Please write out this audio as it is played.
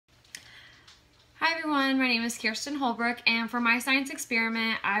Hi everyone, my name is Kirsten Holbrook, and for my science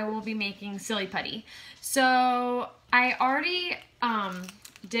experiment I will be making silly putty. So I already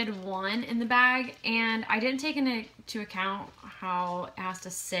did one in the bag, and I didn't take into account how it has to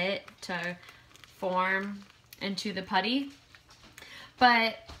sit to form into the putty.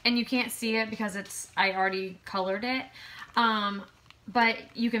 And you can't see it because I already colored it, but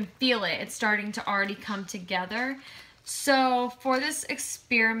you can feel it. It's starting to already come together. So for this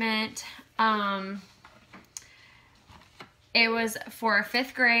experiment, it was for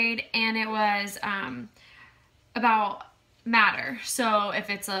 5th grade, and it was about matter. So if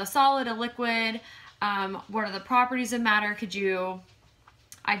it's a solid, a liquid, what are the properties of matter? Could you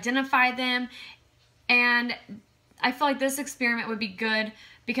identify them? And I feel like this experiment would be good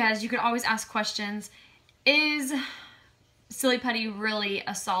because you could always ask questions. Is silly putty really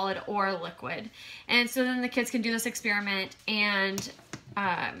a solid or a liquid? And so then the kids can do this experiment, and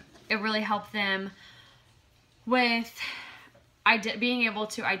it really helped them with being able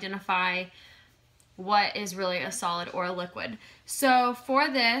to identify what is really a solid or a liquid. So for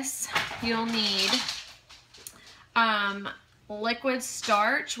this, you'll need liquid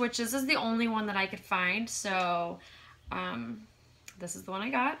starch, which this is the only one that I could find. So this is the one I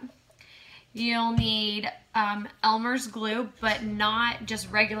got. You'll need Elmer's glue, but not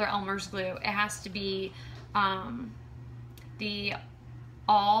just regular Elmer's glue. It has to be the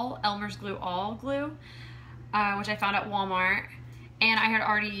Elmer's glue all glue, which I found at Walmart, and I had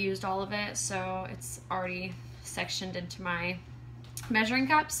already used all of it, so it's already sectioned into my measuring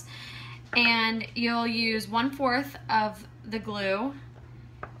cups. And you'll use 1/4 of the glue,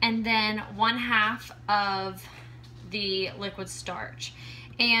 and then 1/2 of the liquid starch.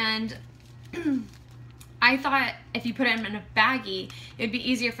 And I thought if you put them in a baggie, it'd be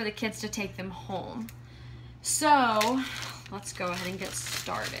easier for the kids to take them home. So let's go ahead and get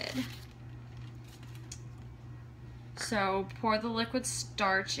started. So pour the liquid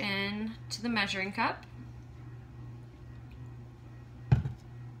starch in to the measuring cup.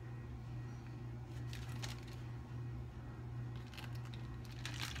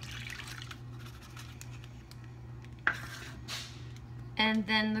 And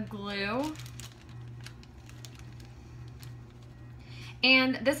then the glue.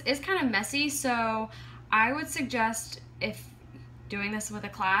 And this is kind of messy, so I would suggest, if doing this with a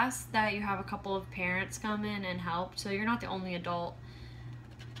class, that you have a couple of parents come in and help, so you're not the only adult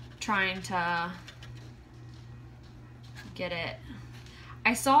trying to get it.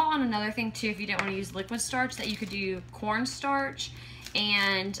 I saw on another thing too, if you didn't want to use liquid starch, that you could do cornstarch,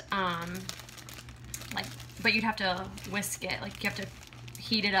 and but you'd have to whisk it, like you have to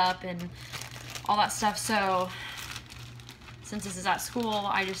heat it up and all that stuff. So since this is at school,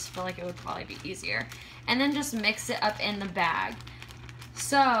 I just feel like it would probably be easier. And then just mix it up in the bag.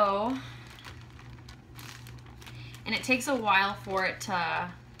 So, and it takes a while for it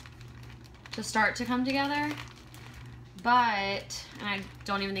to start to come together, and I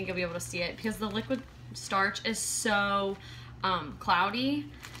don't even think you'll be able to see it because the liquid starch is so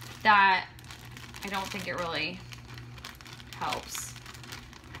cloudy that I don't think it really helps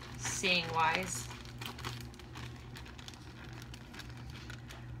seeing wise.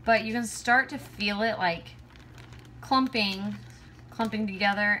 But you can start to feel it like clumping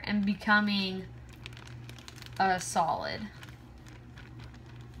together and becoming a solid.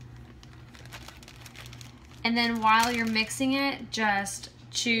 And then while you're mixing it, just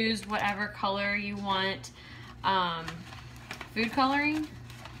choose whatever color you want, food coloring,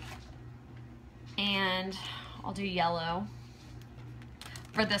 and I'll do yellow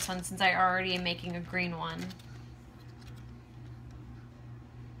for this one since I already am making a green one.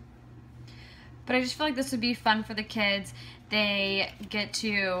 But I just feel like this would be fun for the kids. They get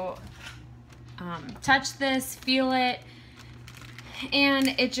to touch this, feel it, and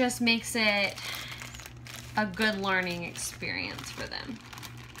it just makes it a good learning experience for them.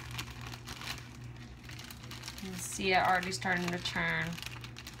 You can see it already starting to turn.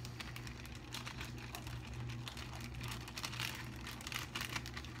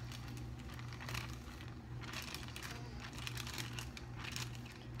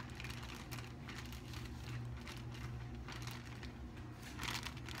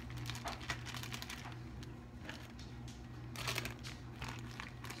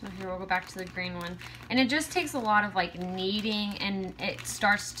 So here we'll go back to the green one. And it just takes a lot of like kneading, and it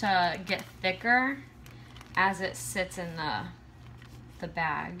starts to get thicker as it sits in the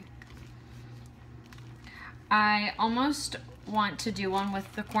bag. I almost want to do one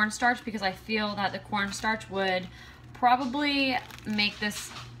with the cornstarch because I feel that the cornstarch would probably make this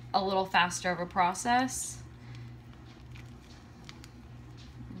a little faster of a process.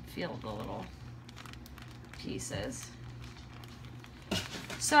 Feel the little pieces.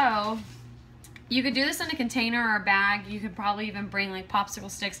 So you could do this in a container or a bag. You could probably even bring like popsicle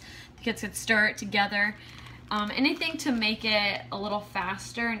sticks. The kids could stir it together. Anything to make it a little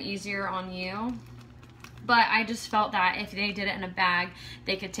faster and easier on you. But I just felt that if they did it in a bag,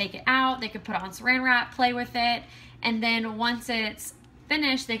 they could take it out, they could put it on saran wrap, play with it, and then once it's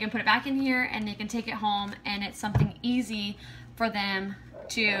finished, they can put it back in here and they can take it home, and it's something easy for them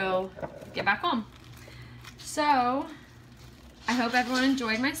to get back home. So I hope everyone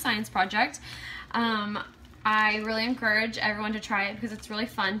enjoyed my science project. I really encourage everyone to try it because it's really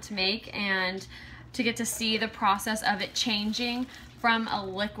fun to make and to get to see the process of it changing from a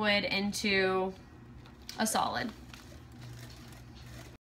liquid into a solid.